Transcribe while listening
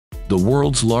the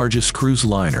world's largest cruise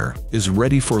liner, is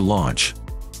ready for launch.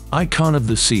 Icon of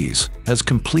the Seas has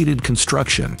completed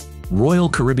construction. Royal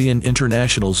Caribbean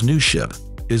International's new ship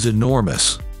is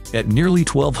enormous. At nearly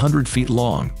 1,200 feet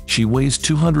long, she weighs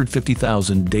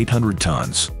 250,800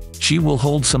 tons. She will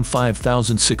hold some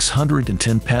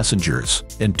 5,610 passengers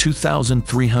and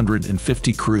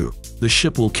 2,350 crew. The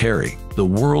ship will carry the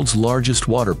world's largest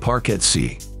water park at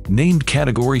sea. Named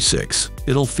Category 6,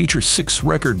 it'll feature 6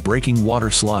 record-breaking water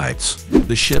slides.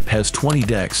 The ship has 20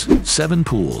 decks, 7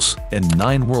 pools, and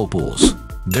 9 whirlpools.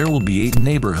 There will be 8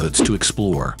 neighborhoods to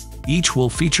explore. Each will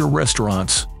feature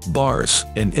restaurants, bars,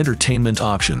 and entertainment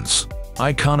options.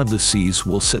 Icon of the Seas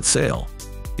will set sail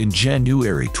in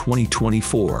January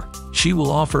 2024. She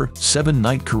will offer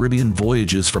 7-night Caribbean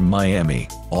voyages from Miami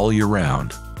all year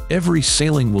round. Every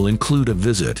sailing will include a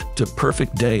visit to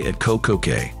Perfect Day at Coco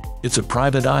Cay. It's a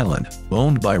private island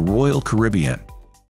owned by Royal Caribbean.